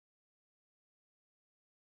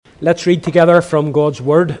Let's read together from God's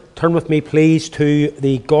Word. Turn with me, please, to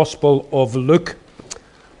the Gospel of Luke.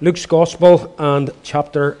 Luke's Gospel and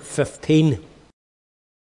chapter 15.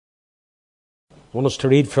 I want us to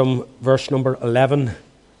read from verse number 11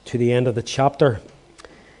 to the end of the chapter.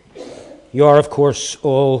 You are, of course,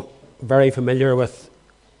 all very familiar with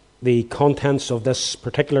the contents of this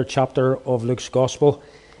particular chapter of Luke's Gospel.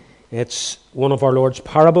 It's one of our Lord's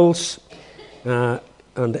parables.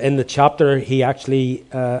 And in the chapter, he actually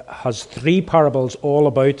has three parables all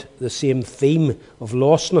about the same theme of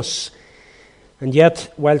lostness. And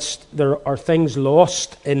yet, whilst there are things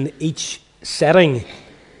lost in each setting,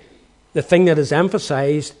 the thing that is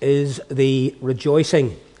emphasized is the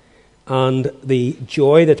rejoicing and the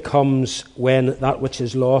joy that comes when that which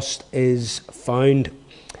is lost is found.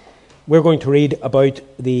 We're going to read about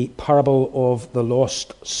the parable of the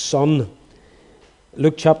lost son.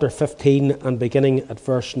 Luke chapter 15 and beginning at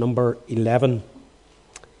verse number 11.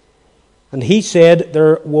 And he said,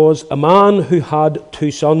 there was a man who had 2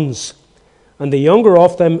 sons, and the younger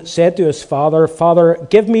of them said to his father, Father,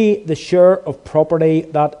 give me the share of property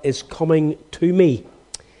that is coming to me.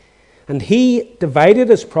 And he divided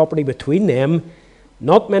his property between them.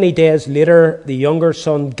 Not many days later, the younger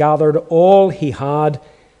son gathered all he had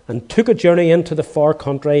and took a journey into the far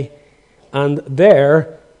country, and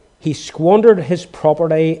there he squandered his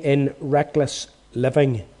property in reckless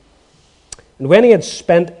living. And when he had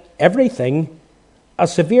spent everything, a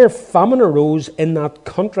severe famine arose in that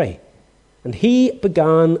country, and he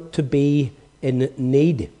began to be in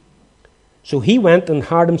need. So he went and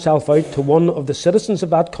hired himself out to one of the citizens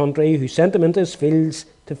of that country, who sent him into his fields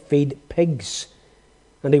to feed pigs.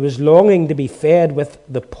 And he was longing to be fed with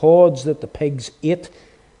the pods that the pigs ate,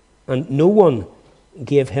 and no one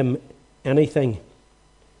gave him anything.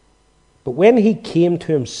 But when he came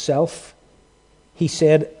to himself, he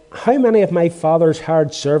said, how many of my father's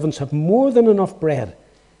hired servants have more than enough bread,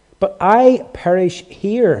 but I perish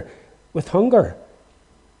here with hunger?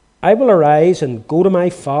 I will arise and go to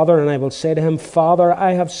my father, and I will say to him, Father,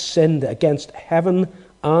 I have sinned against heaven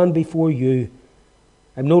and before you.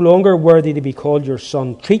 I am no longer worthy to be called your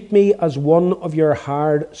son. Treat me as one of your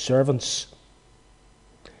hired servants.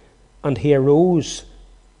 And he arose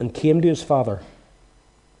and came to his father.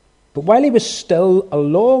 But while he was still a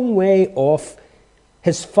long way off,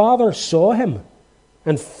 his father saw him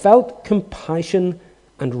and felt compassion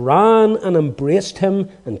and ran and embraced him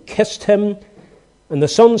and kissed him. And the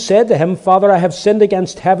son said to him, Father, I have sinned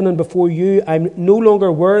against heaven and before you. I am no longer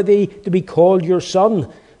worthy to be called your son.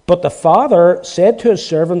 But the father said to his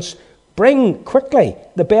servants, bring quickly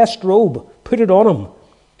the best robe, put it on him,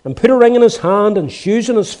 and put a ring in his hand and shoes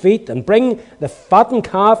on his feet, and bring the fattened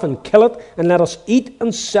calf and kill it, and let us eat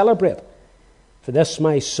and celebrate. For this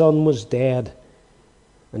my son was dead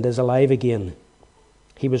and is alive again.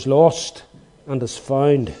 He was lost and is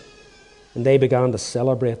found. And they began to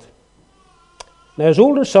celebrate. Now his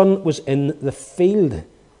older son was in the field,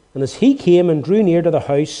 and as he came and drew near to the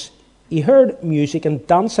house, he heard music and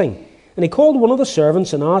dancing. And he called one of the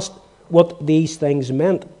servants and asked what these things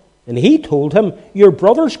meant. And he told him, your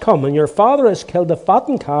brother's come, and your father has killed the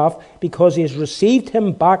fattened calf, because he has received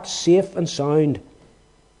him back safe and sound.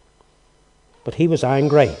 But he was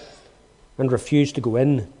angry and refused to go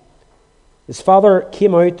in. His father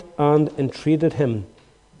came out and entreated him.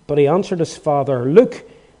 But he answered his father, look,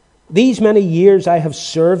 these many years I have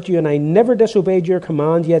served you, and I never disobeyed your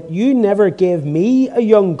command, yet you never gave me a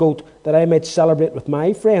young goat that I might celebrate with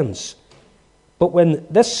my friends. But when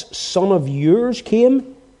this son of yours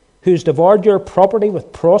came, who's devoured your property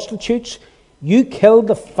with prostitutes, you killed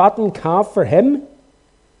the fattened calf for him?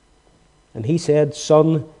 And he said,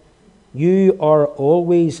 Son, you are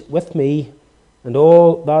always with me, and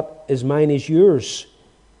all that is mine is yours.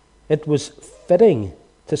 It was fitting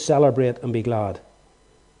to celebrate and be glad.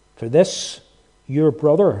 For this your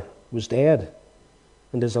brother was dead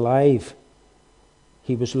and is alive.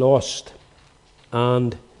 He was lost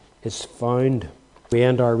and is found. We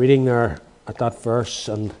end our reading there at that verse,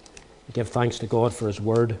 and give thanks to God for his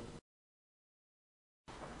word.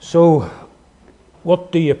 So,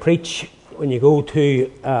 what do you preach when you go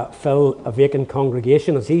to fill a vacant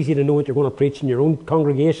congregation? It's easy to know what you're going to preach in your own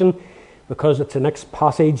congregation, because it's the next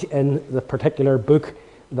passage in the particular book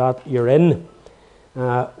that you're in.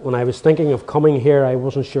 When I was thinking of coming here, I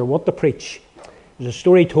wasn't sure what to preach. There's a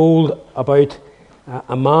story told about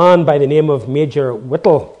a man by the name of Major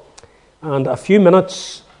Whittle, and a few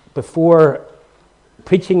minutes before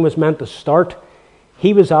preaching was meant to start,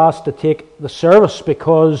 he was asked to take the service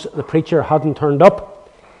because the preacher hadn't turned up,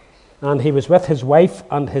 and he was with his wife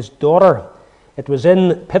and his daughter. It was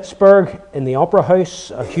in Pittsburgh in the Opera House.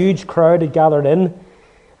 A huge crowd had gathered in,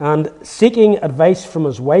 And seeking advice from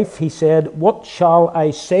his wife, he said, "What shall I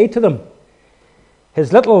say to them?"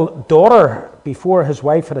 His little daughter, before his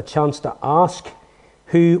wife had a chance to ask,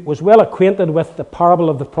 who was well acquainted with the parable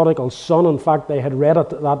of the prodigal son, in fact they had read it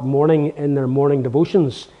that morning in their morning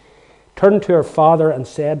devotions, turned to her father and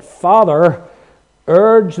said, "Father,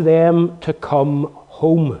 urge them to come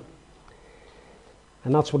home."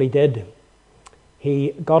 And that's what he did.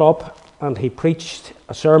 He got up and he preached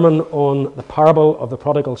a sermon on the parable of the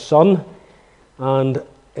prodigal son, and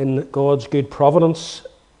in God's good providence,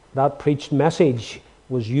 that preached message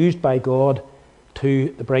was used by God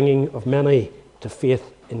to the bringing of many to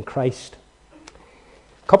faith in Christ.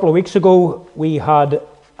 A couple of weeks ago, we had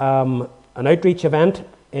an outreach event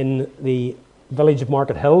in the village of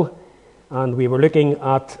Market Hill, and we were looking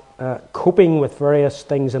at coping with various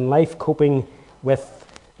things in life, coping with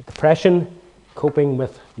depression, coping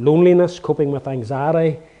with loneliness, coping with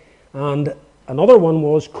anxiety, and another one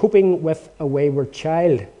was coping with a wayward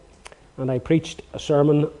child. And I preached a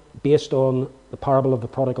sermon based on the parable of the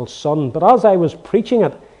prodigal son. But as I was preaching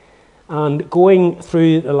it and going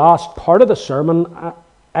through the last part of the sermon,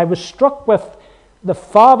 I was struck with the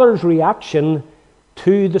father's reaction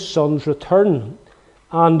to the son's return.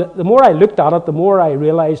 And the more I looked at it, the more I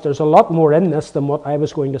realized there's a lot more in this than what I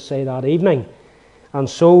was going to say that evening. And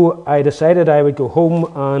so I decided I would go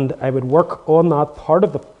home and I would work on that part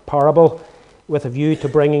of the parable with a view to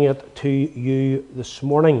bringing it to you this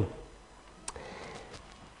morning.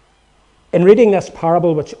 In reading this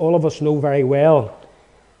parable, which all of us know very well,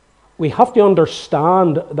 we have to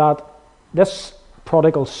understand that this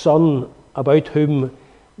prodigal son about whom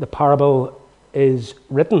the parable is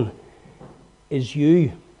written is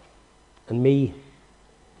you and me.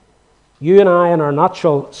 You and I in our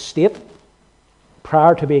natural state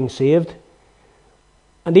prior to being saved,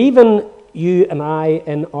 and even you and I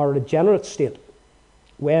in our regenerate state,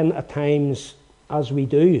 when at times, as we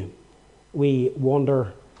do, we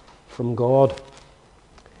wander from God.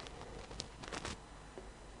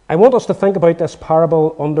 I want us to think about this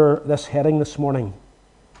parable under this heading this morning.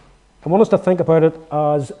 I want us to think about it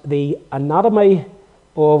as the anatomy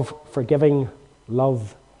of forgiving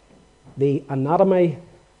love. The anatomy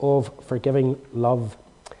of forgiving love.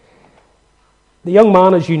 The young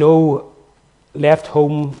man, as you know, left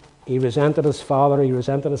home. He resented his father. He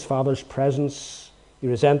resented his father's presence. He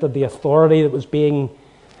resented the authority that was being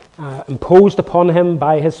imposed upon him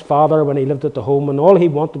by his father when he lived at the home. And all he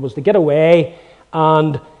wanted was to get away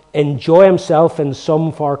and enjoy himself in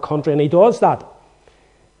some far country. And he does that.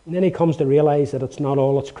 And then he comes to realize that it's not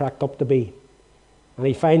all it's cracked up to be. And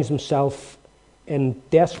he finds himself in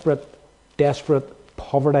desperate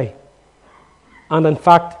poverty. And in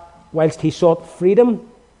fact, whilst he sought freedom,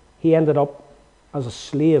 he ended up as a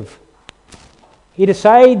slave. He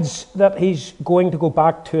decides that he's going to go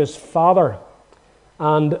back to his father.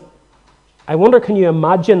 And I wonder, can you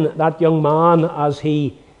imagine that young man as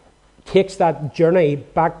he takes that journey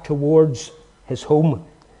back towards his home?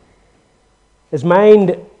 His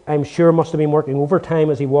mind, I'm sure, must have been working overtime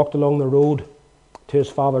as he walked along the road to his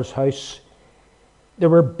father's house. There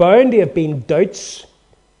were bound to have been doubts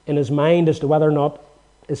in his mind as to whether or not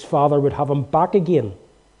his father would have him back again,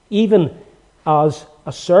 even as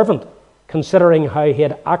a servant, considering how he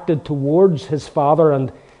had acted towards his father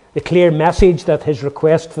and the clear message that his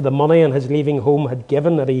request for the money and his leaving home had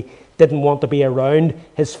given, that he didn't want to be around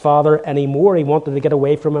his father anymore. He wanted to get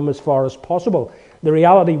away from him as far as possible. The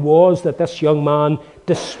reality was that this young man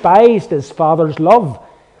despised his father's love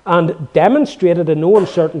and demonstrated in no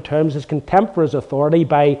uncertain terms his contempt for his authority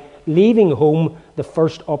by leaving home the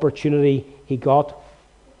first opportunity he got.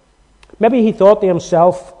 Maybe he thought to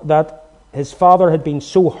himself that his father had been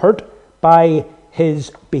so hurt by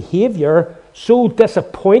his behaviour, so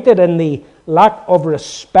disappointed in the lack of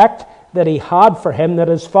respect that he had for him, that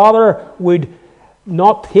his father would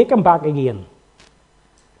not take him back again.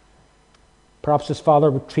 Perhaps his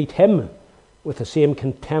father would treat him with the same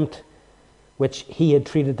contempt which he had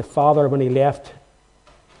treated the father when he left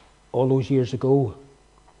all those years ago.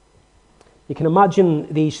 You can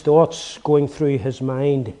imagine these thoughts going through his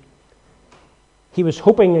mind. He was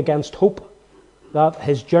hoping against hope that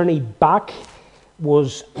his journey back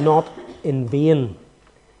was not in vain.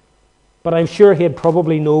 But I'm sure he had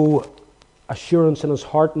probably no assurance in his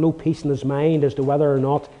heart, no peace in his mind as to whether or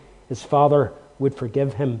not his father would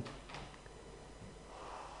forgive him.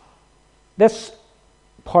 This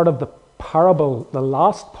part of the parable, the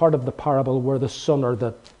last part of the parable where the son, or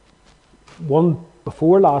the one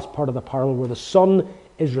before last part of the parable where the son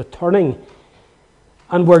is returning,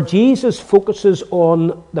 and where Jesus focuses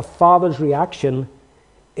on the father's reaction,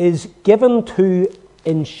 is given to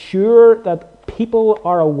ensure that people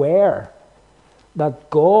are aware that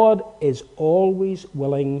God is always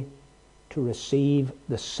willing to receive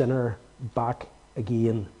the sinner back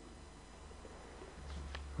again.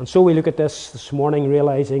 And so we look at this morning,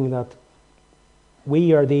 realizing that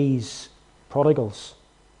we are these prodigals.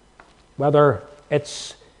 Whether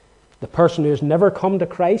it's the person who has never come to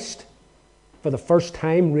Christ for the first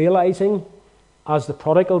time, realizing, as the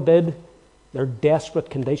prodigal did, their desperate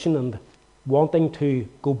condition and wanting to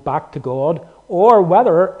go back to God, or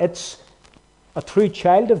whether it's a true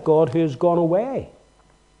child of God who has gone away,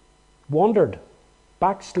 wandered,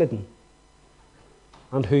 backslidden,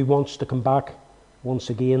 and who wants to come back once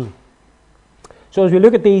again. So as we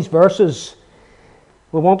look at these verses,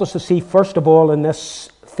 we want us to see, first of all, in this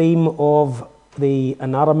theme of the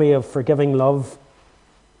anatomy of forgiving love,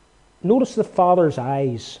 notice the Father's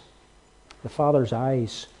eyes. The Father's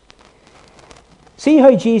eyes. See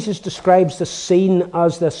how Jesus describes the scene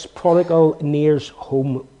as this prodigal nears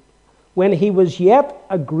home. When he was yet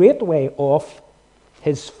a great way off,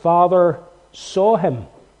 his father saw him.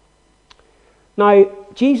 Now,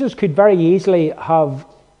 Jesus could very easily have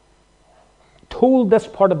told this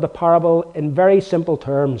part of the parable in very simple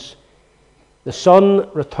terms. The son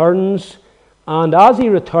returns, and as he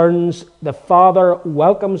returns, the father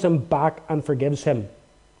welcomes him back and forgives him.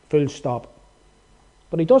 Full stop.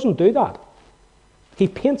 But he doesn't do that. He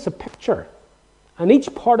paints a picture. And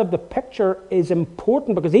each part of the picture is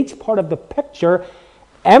important because each part of the picture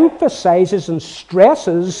emphasizes and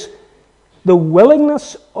stresses the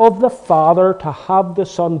willingness of the Father to have the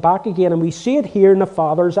Son back again. And we see it here in the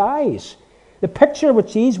Father's eyes. The picture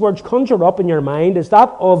which these words conjure up in your mind is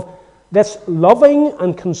that of this loving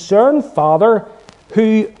and concerned Father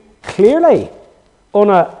who clearly, on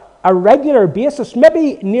a regular basis,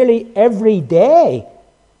 maybe nearly every day,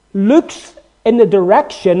 looks in the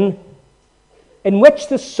direction in which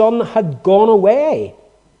the Son had gone away,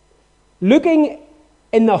 looking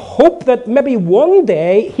in the hope that maybe one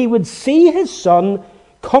day he would see his Son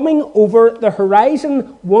coming over the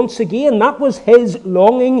horizon once again. That was his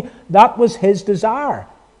longing, that was his desire.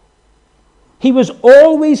 He was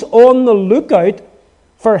always on the lookout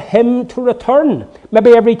for him to return.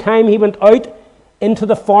 Maybe every time he went out into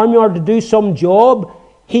the farmyard to do some job,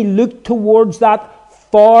 he looked towards that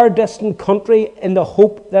far distant country in the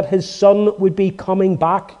hope that his son would be coming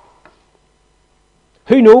back.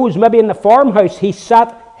 Who knows, maybe in the farmhouse he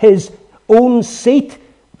sat his own seat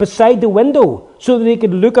beside the window so that he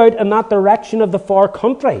could look out in that direction of the far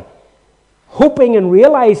country, hoping and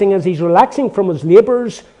realizing as he's relaxing from his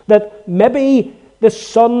labours that maybe the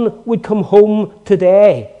son would come home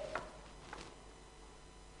today.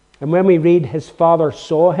 And when we read his father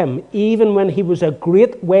saw him, even when he was a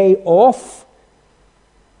great way off,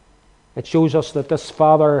 it shows us that this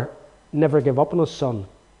father never gave up on his son.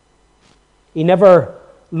 He never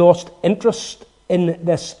lost interest in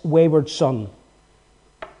this wayward son.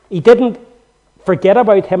 He didn't forget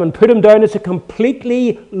about him and put him down as a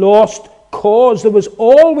completely lost cause. There was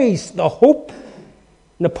always the hope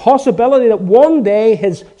and the possibility that one day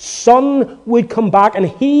his son would come back, and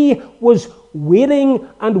he was waiting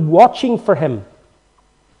and watching for him.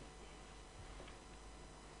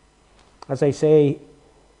 As I say,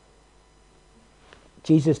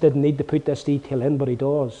 Jesus didn't need to put this detail in, but he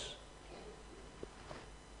does.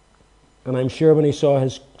 And I'm sure when he saw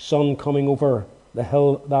his son coming over the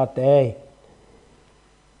hill that day,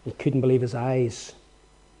 he couldn't believe his eyes.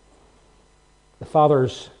 The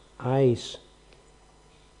Father's eyes.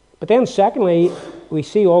 But then secondly, we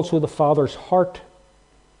see also the Father's heart.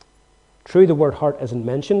 True, the word heart isn't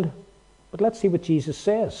mentioned, but let's see what Jesus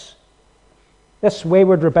says. This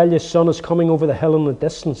wayward, rebellious son is coming over the hill in the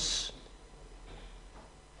distance.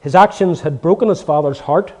 His actions had broken his father's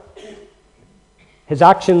heart. His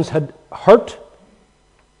actions had hurt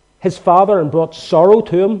his father and brought sorrow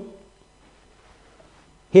to him.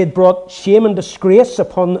 He had brought shame and disgrace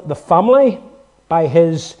upon the family by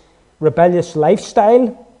his rebellious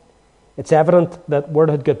lifestyle. It's evident that word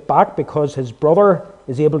had got back because his brother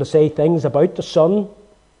is able to say things about the son.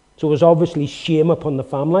 So it was obviously shame upon the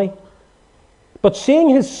family. But seeing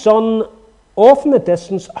his son off in the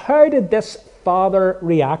distance, how did this father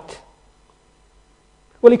react?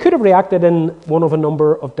 Well, he could have reacted in one of a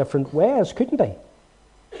number of different ways, couldn't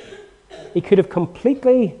he? He could have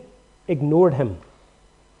completely ignored him.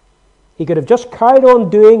 He could have just carried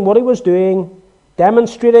on doing what he was doing,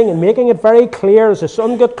 demonstrating and making it very clear as the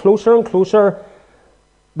son got closer and closer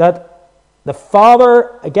that the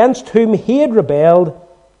father against whom he had rebelled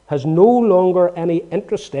has no longer any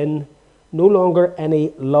interest in, no longer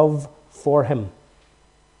any love for him.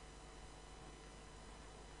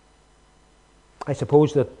 I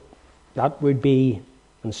suppose that That would be,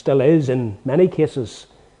 and still is in many cases,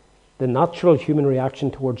 the natural human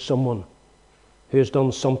reaction towards someone who has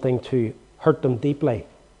done something to hurt them deeply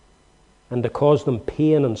and to cause them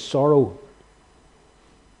pain and sorrow.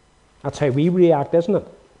 That's how we react, isn't it?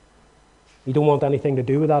 We don't want anything to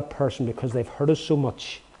do with that person because they've hurt us so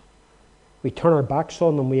much. We turn our backs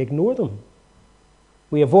on them, we ignore them.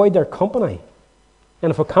 We avoid their company. And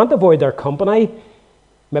if we can't avoid their company,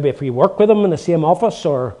 maybe if we work with them in the same office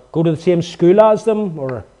or go to the same school as them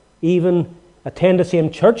or even attend the same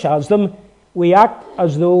church as them, we act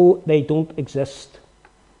as though they don't exist.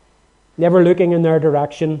 Never looking in their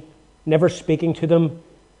direction, never speaking to them.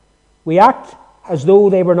 We act as though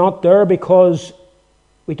they were not there because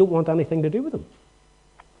we don't want anything to do with them.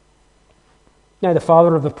 Now, the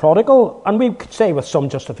father of the prodigal, and we could say with some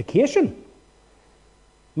justification,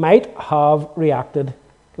 might have reacted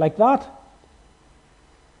like that.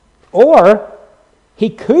 Or he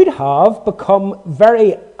could have become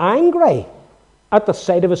very angry at the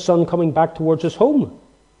sight of his son coming back towards his home.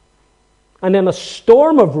 And in a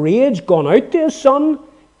storm of rage gone out to his son,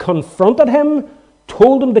 confronted him,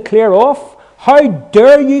 told him to clear off. How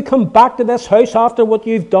dare you come back to this house after what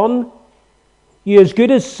you've done? You as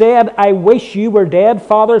good as said, I wish you were dead,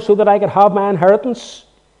 Father, so that I could have my inheritance.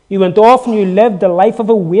 You went off and you lived the life of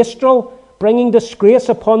a wastrel, bringing disgrace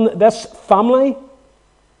upon this family.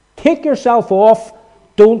 Take yourself off.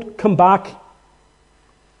 Don't come back.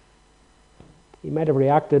 He might have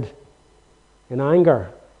reacted in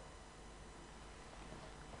anger.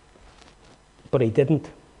 But he didn't.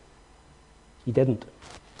 He didn't.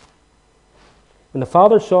 When the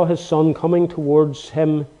father saw his son coming towards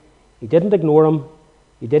him, he didn't ignore him.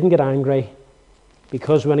 He didn't get angry.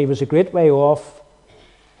 Because when he was a great way off,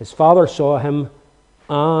 his father saw him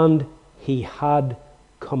and he had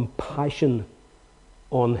compassion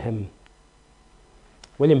on him.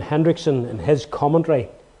 William Hendrickson, in his commentary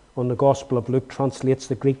on the Gospel of Luke, translates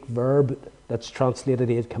the Greek verb that's translated,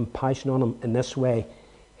 he had compassion on him, in this way.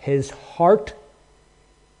 His heart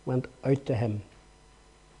went out to him.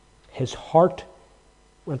 His heart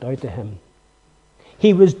went out to him.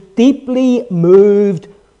 He was deeply moved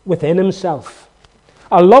within himself.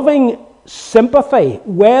 A loving sympathy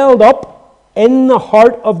welled up in the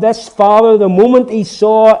heart of this father the moment he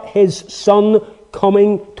saw his son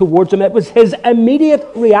coming towards him. It was his immediate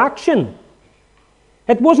reaction.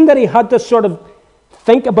 It wasn't that he had to sort of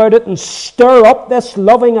think about it and stir up this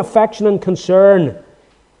loving affection and concern.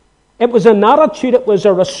 It was an attitude, it was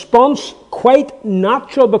a response quite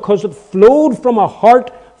natural because it flowed from a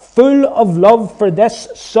heart full of love for this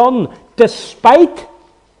son, despite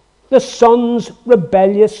the son's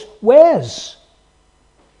rebellious ways.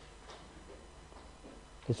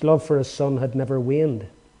 His love for his son had never waned.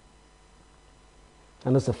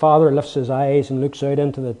 And as the father lifts his eyes and looks out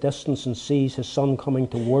into the distance and sees his son coming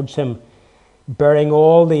towards him, bearing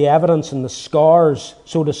all the evidence and the scars,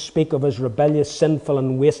 so to speak, of his rebellious, sinful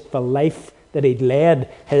and wasteful life that he'd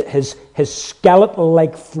led, his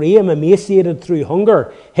skeletal-like frame emaciated through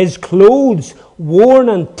hunger, his clothes worn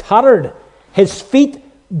and tattered, his feet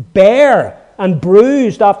bare and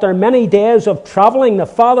bruised after many days of travelling, the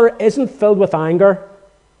father isn't filled with anger,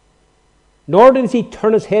 nor does he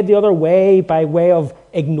turn his head the other way by way of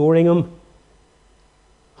ignoring him.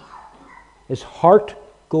 His heart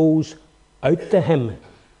goes out to him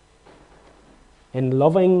in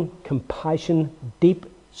loving compassion, deep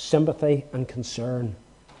sympathy and concern.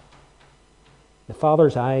 The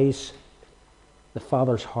father's eyes, the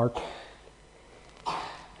father's heart.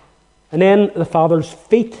 And then the father's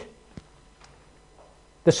feet.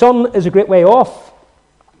 The son is a great way off,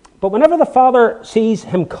 but whenever the father sees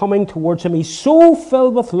him coming towards him, he's so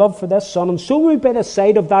filled with love for this son and so moved by the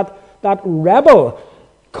sight of that rebel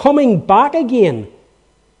coming back again,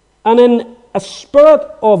 and in a spirit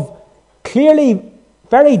of clearly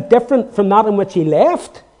very different from that in which he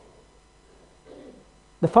left.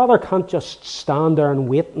 The father can't just stand there and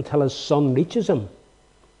wait until his son reaches him.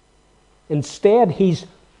 Instead, he's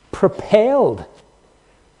propelled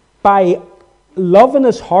by love in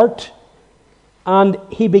his heart, and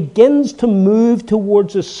he begins to move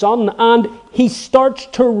towards his son, and he starts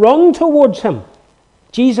to run towards him.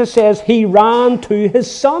 Jesus says he ran to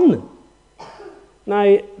his son.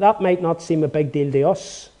 Now, that might not seem a big deal to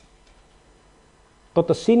us, but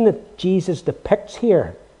the scene that Jesus depicts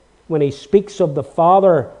here, when he speaks of the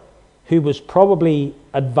father who was probably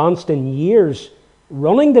advanced in years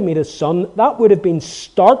running to meet his son, that would have been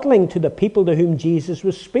startling to the people to whom Jesus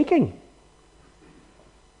was speaking.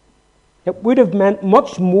 It would have meant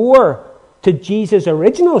much more to Jesus'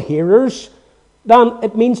 original hearers than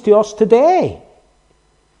it means to us today.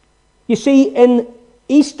 You see, in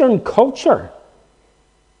Eastern culture,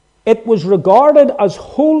 it was regarded as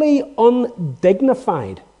wholly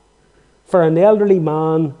undignified for an elderly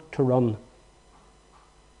man to run.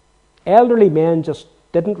 Elderly men just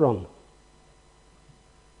didn't run.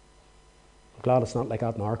 I'm glad it's not like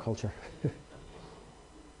that in our culture.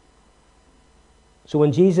 So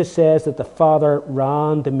when Jesus says that the Father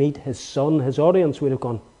ran to meet his Son, his audience would have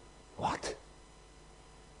gone, what?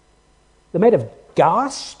 They might have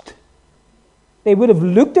gasped. They would have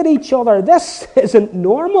looked at each other. This isn't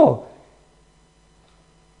normal.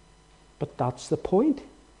 But that's the point.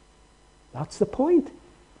 That's the point.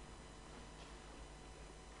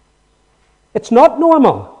 It's not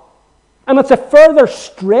normal. And it's a further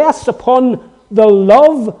stress upon the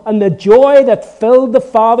love and the joy that filled the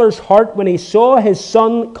Father's heart when he saw his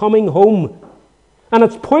Son coming home. And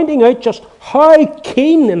it's pointing out just how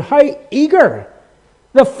keen and how eager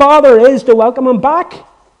the Father is to welcome him back.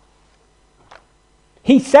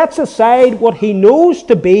 He sets aside what he knows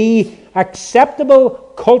to be acceptable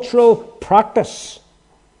cultural practice.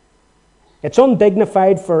 It's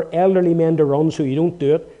undignified for elderly men to run, so you don't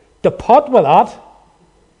do it. Depart with that.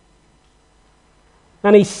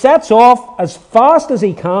 And he sets off as fast as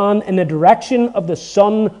he can in the direction of the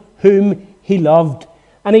Son whom he loved.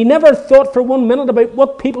 And he never thought for 1 minute about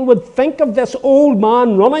what people would think of this old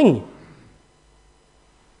man running.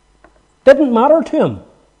 Didn't matter to him.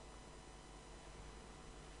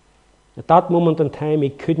 At that moment in time, he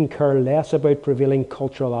couldn't care less about prevailing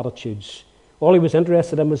cultural attitudes. All he was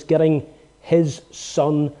interested in was getting his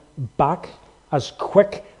Son back as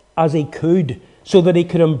quick as he could, so that he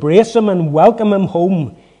could embrace him and welcome him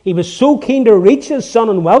home. He was so keen to reach his Son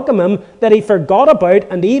and welcome him that he forgot about,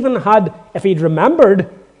 and even had, if he'd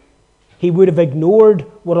remembered, he would have ignored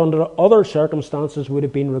what under other circumstances would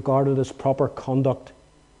have been regarded as proper conduct.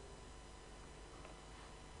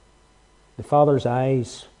 The Father's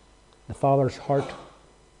eyes, the Father's heart,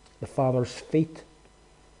 the Father's feet,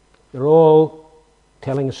 they're all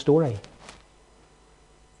telling a story.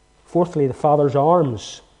 Fourthly, the Father's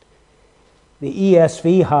arms. The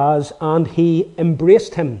ESV has, and he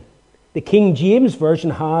embraced him. The King James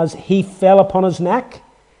Version has, he fell upon his neck.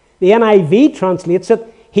 The NIV translates it,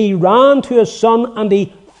 he ran to his Son and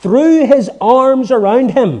he threw his arms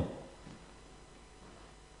around him.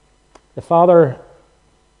 The Father,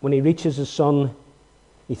 when he reaches his Son,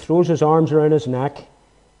 he throws his arms around his neck,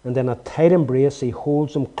 and in a tight embrace he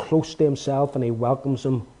holds him close to himself and he welcomes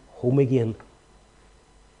him home again.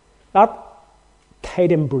 That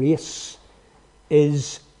tight embrace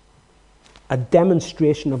is a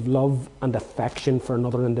demonstration of love and affection for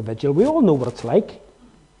another individual. We all know what it's like.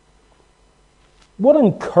 What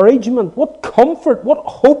encouragement, what comfort, what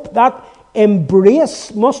hope that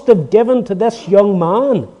embrace must have given to this young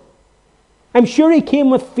man. I'm sure he came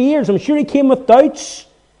with fears, I'm sure he came with doubts,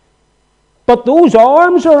 but those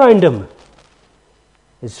arms around him,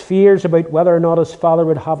 his fears about whether or not his father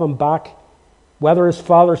would have him back, whether his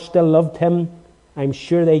father still loved him, I'm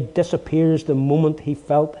sure they disappears the moment he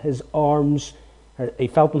felt his arms, or he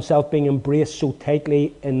felt himself being embraced so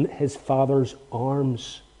tightly in his Father's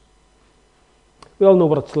arms. We all know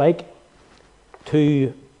what it's like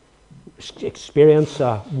to experience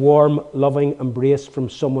a warm, loving embrace from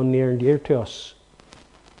someone near and dear to us.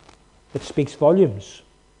 It speaks volumes.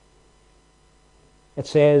 It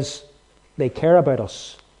says they care about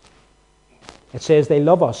us. It says they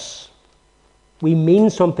love us. We mean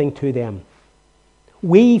something to them.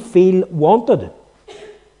 We feel wanted.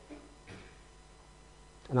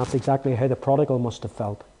 And that's exactly how the prodigal must have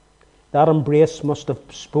felt. That embrace must have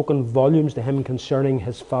spoken volumes to him concerning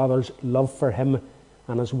his father's love for him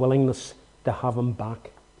and his willingness to have him back.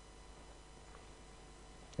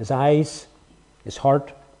 His eyes, his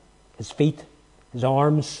heart, his feet, his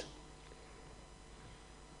arms.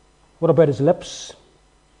 What about his lips?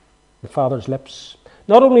 The father's lips.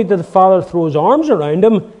 Not only did the father throw his arms around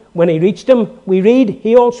him when he reached him, we read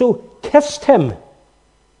he also kissed him.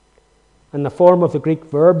 And the form of the Greek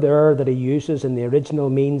verb there that he uses in the original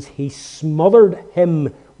means he smothered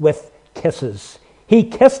him with kisses. He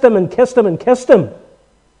kissed him and kissed him and kissed him.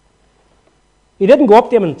 He didn't go up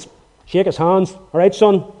to him and shake his hands. All right,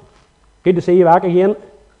 son, good to see you back again.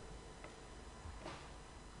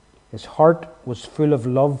 His heart was full of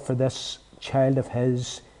love for this child of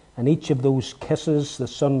his, and each of those kisses the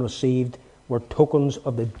son received were tokens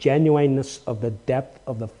of the genuineness of the depth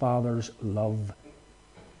of the father's love.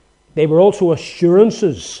 They were also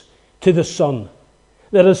assurances to the son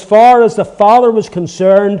that as far as the father was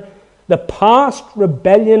concerned, the past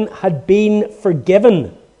rebellion had been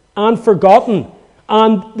forgiven and forgotten,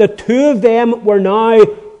 and the two of them were now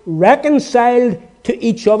reconciled to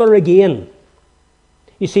each other again.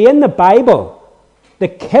 You see, in the Bible, the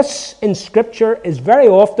kiss in Scripture is very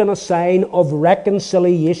often a sign of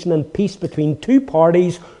reconciliation and peace between two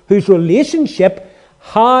parties whose relationship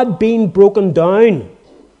had been broken down.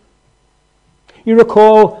 You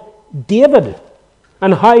recall David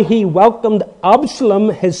and how he welcomed Absalom,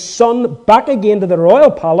 his son, back again to the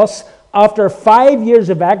royal palace after 5 years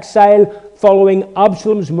of exile following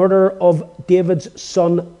Absalom's murder of David's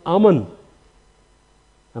son Ammon.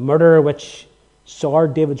 A murder which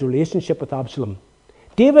soured David's relationship with Absalom.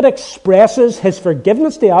 David expresses his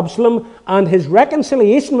forgiveness to Absalom and his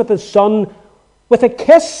reconciliation with his son with a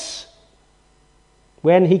kiss.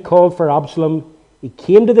 When he called for Absalom, he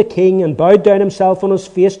came to the king and bowed down himself on his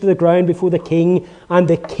face to the ground before the king, and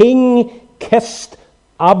the king kissed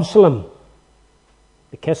Absalom.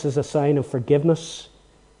 The kiss is a sign of forgiveness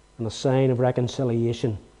and a sign of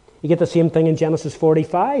reconciliation. You get the same thing in Genesis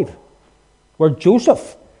 45, where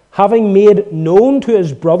Joseph, having made known to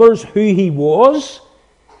his brothers who he was,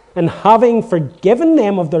 and having forgiven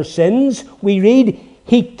them of their sins, we read,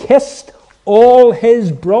 he kissed all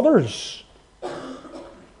his brothers.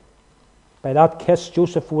 By that kiss,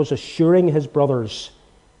 Joseph was assuring his brothers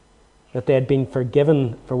that they had been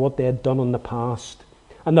forgiven for what they had done in the past.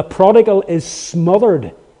 And the prodigal is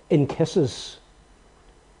smothered in kisses.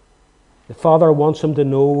 The father wants him to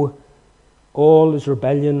know all his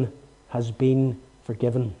rebellion has been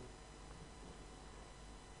forgiven.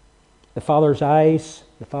 The father's eyes,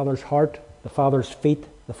 the father's heart, the father's feet,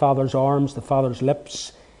 the father's arms, the father's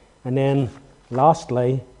lips, and then,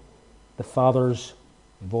 lastly, the father's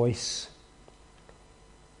voice.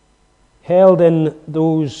 Held in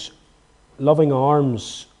those loving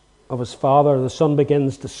arms of his father, the son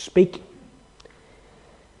begins to speak.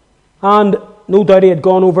 And no doubt he had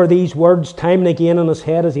gone over these words time and again in his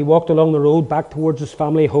head as he walked along the road back towards his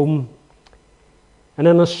family home. And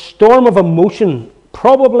in a storm of emotion,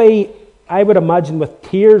 probably, I would imagine, with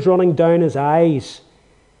tears running down his eyes,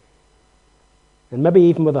 and maybe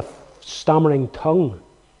even with a stammering tongue,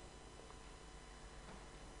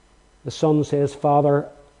 the son says, "Father,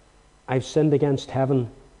 I've sinned against heaven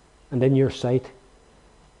and in your sight.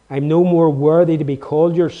 I'm no more worthy to be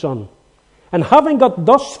called your son." And having got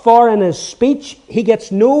thus far in his speech, he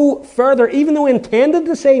gets no further, even though he intended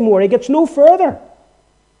to say more, he gets no further.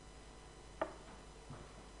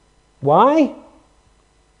 Why?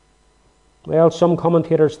 Well, some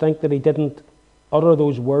commentators think that he didn't utter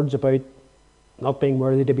those words about not being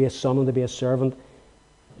worthy to be a son and to be a servant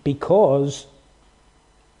because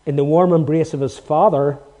in the warm embrace of his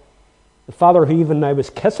father, the father who even now was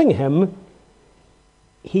kissing him,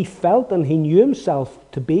 he felt and he knew himself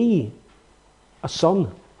to be a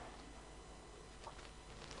son.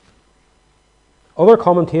 Other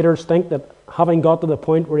commentators think that having got to the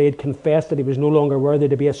point where he had confessed that he was no longer worthy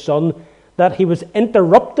to be a son, that he was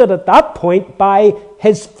interrupted at that point by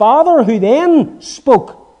his father, who then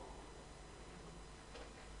spoke.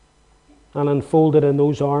 And enfolded in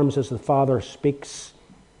those arms as the father speaks,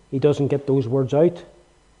 he doesn't get those words out.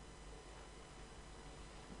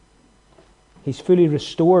 He's fully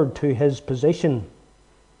restored to his position,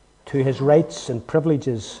 to his rights and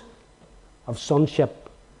privileges of sonship.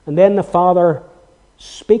 And then the father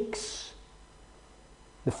speaks.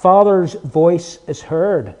 The father's voice is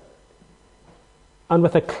heard. And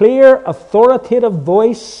with a clear, authoritative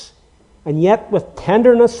voice, and yet with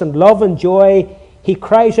tenderness and love and joy, he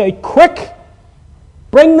cries out, "Quick!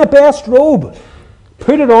 Bring the best robe.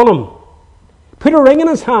 Put it on him. Put a ring in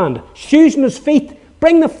his hand, shoes in his feet.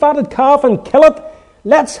 Bring the fatted calf and kill it.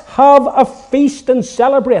 Let's have a feast and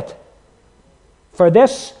celebrate. For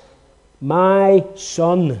this, my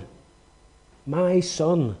son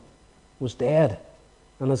was dead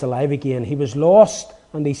and is alive again. He was lost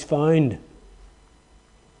and he's found."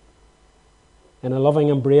 In a loving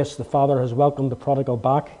embrace, the father has welcomed the prodigal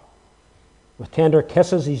back. With tender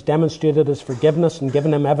kisses, he's demonstrated his forgiveness and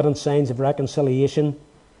given him evident signs of reconciliation.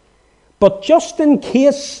 But just in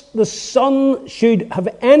case the son should have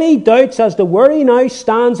any doubts as to where he now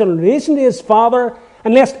stands in relation to his father,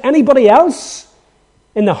 and lest anybody else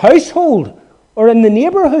in the household or in the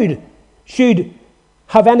neighbourhood should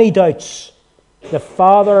have any doubts, the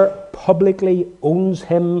father publicly owns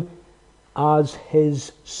him as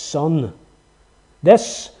his son.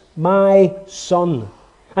 "This, my son."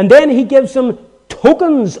 And then he gives him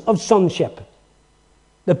tokens of sonship.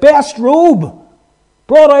 The best robe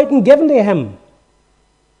brought out and given to him.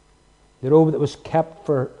 The robe that was kept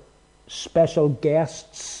for special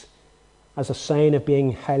guests as a sign of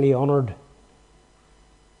being highly honoured.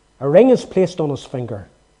 A ring is placed on his finger,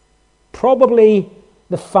 probably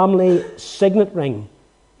the family signet ring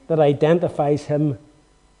that identifies him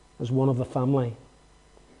as one of the family.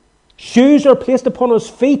 Shoes are placed upon his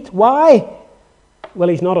feet. Why? Well,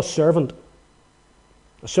 he's not a servant.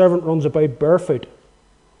 A servant runs about barefoot.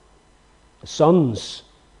 The sons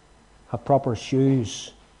have proper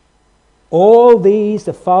shoes. All these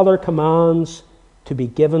the Father commands to be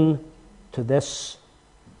given to this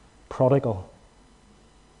prodigal.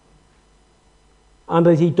 And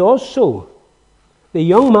as he does so, the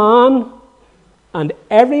young man and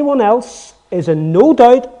everyone else is in no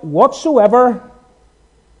doubt whatsoever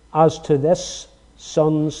as to this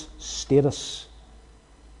son's status.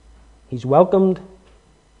 He's welcomed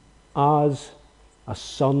as a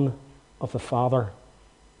son of the Father.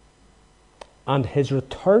 And his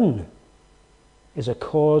return is a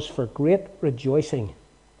cause for great rejoicing.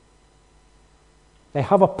 They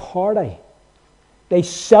have a party. They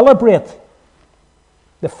celebrate.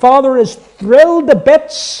 The father is thrilled to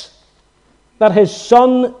bits that his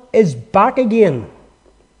son is back again.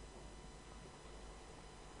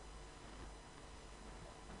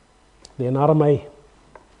 The anatomy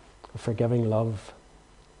of forgiving love.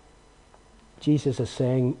 Jesus is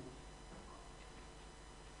saying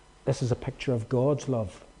this is a picture of God's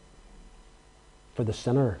love for the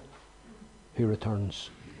sinner who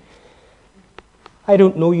returns. I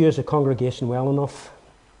don't know you as a congregation well enough.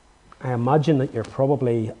 I imagine that you're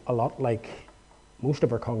probably a lot like most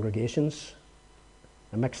of our congregations,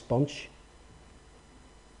 a mixed bunch.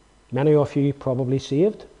 Many of you probably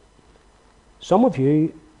saved. Some of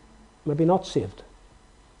you maybe not saved.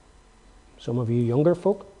 Some of you younger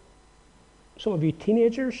folk. Some of you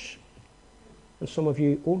teenagers. And some of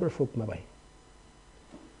you older folk maybe.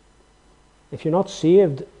 If you're not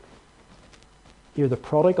saved, you're the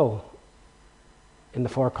prodigal in the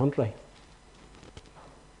far country.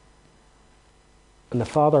 And the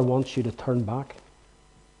Father wants you to turn back.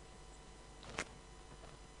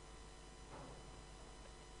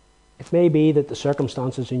 It may be that the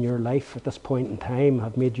circumstances in your life at this point in time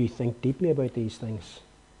have made you think deeply about these things.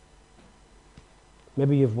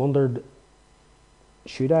 Maybe you've wondered,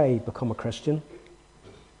 should I become a Christian?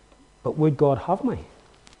 But would God have me?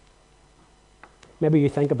 Maybe you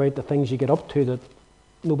think about the things you get up to that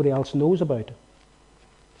nobody else knows about.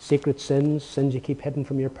 Secret sins, sins you keep hidden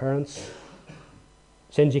from your parents,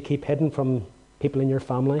 sins you keep hidden from people in your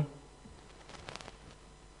family.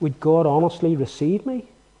 Would God honestly receive me?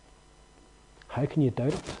 How can you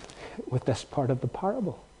doubt it with this part of the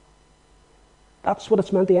parable? That's what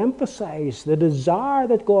it's meant to emphasize, the desire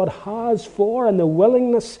that God has for and the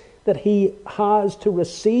willingness that he has to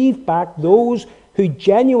receive back those who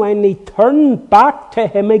genuinely turn back to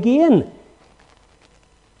him again.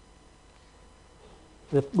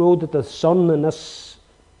 The road that the son in this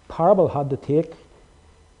parable had to take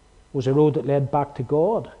was a road that led back to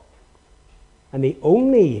God. And the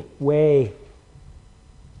only way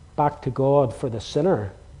back to God for the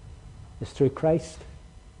sinner is through Christ.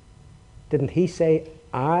 Didn't he say,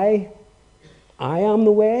 I am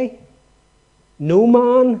the way? No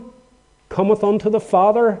man cometh unto the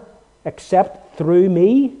Father except through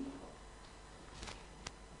me.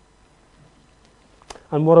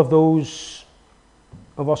 And what of those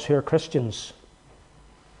of us who are Christians?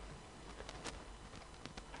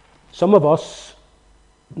 Some of us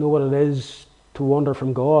know what it is to wander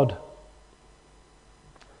from God.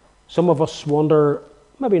 Some of us wander,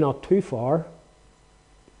 maybe not too far,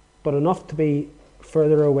 but enough to be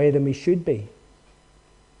further away than we should be.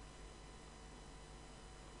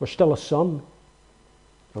 We're still a son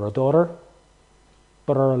or a daughter,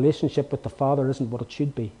 but our relationship with the Father isn't what it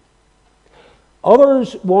should be.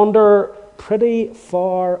 Others wander pretty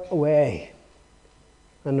far away.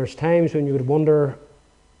 And there's times when you would wonder,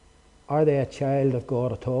 are they a child of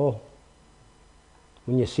God at all?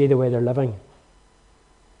 When you see the way they're living,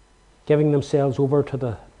 giving themselves over to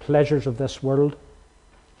the pleasures of this world.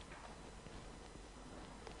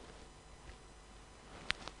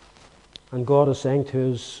 And God is saying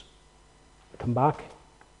to us, come back.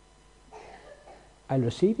 I'll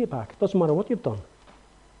receive you back. It doesn't matter what you've done.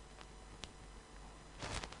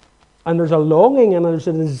 And there's a longing and there's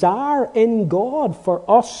a desire in God for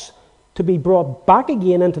us to be brought back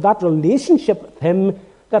again into that relationship with him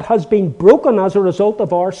that has been broken as a result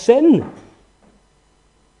of our sin.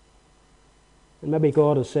 And maybe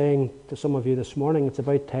God is saying to some of you this morning, it's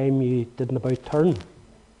about time you did an about turn.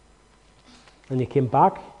 And you came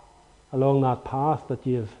back along that path that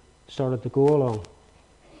you've started to go along.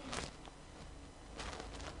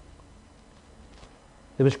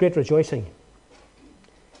 There was great rejoicing.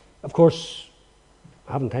 Of course,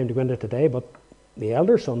 I haven't time to go into it today, but the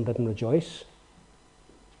elder son didn't rejoice.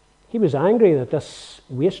 He was angry that this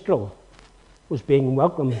wastrel was being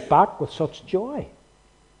welcomed back with such joy.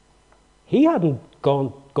 He hadn't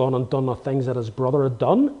gone gone and done the things that his brother had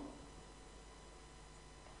done.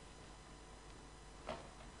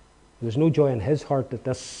 There was no joy in his heart that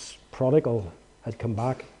this prodigal had come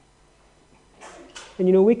back. And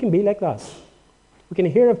you know, we can be like that. We can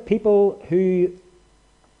hear of people who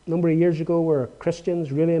a number of years ago were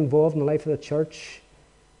Christians, really involved in the life of the church,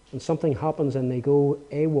 and something happens and they go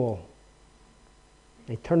AWOL.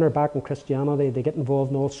 They turn their back on Christianity, they get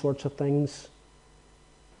involved in all sorts of things.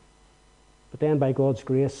 But then by God's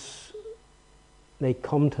grace, they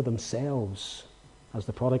come to themselves, as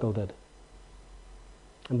the prodigal did.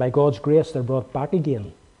 And by God's grace, they're brought back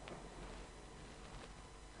again.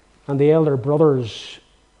 And the elder brothers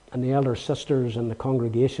and the elder sisters in the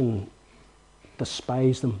congregation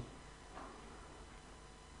despise them.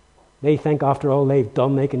 They think after all they've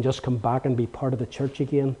done, they can just come back and be part of the church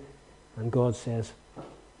again. And God says,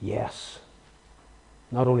 yes.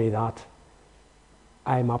 Not only that,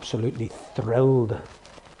 I'm absolutely thrilled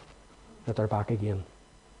that they're back again.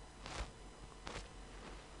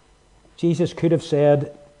 Jesus could have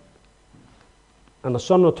said, and the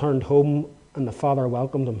son returned home and the father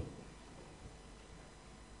welcomed him.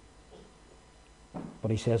 But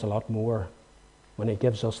he says a lot more when he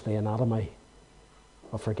gives us the anatomy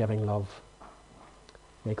of forgiving love.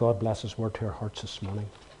 May God bless his word to our hearts this morning.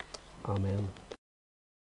 Amen.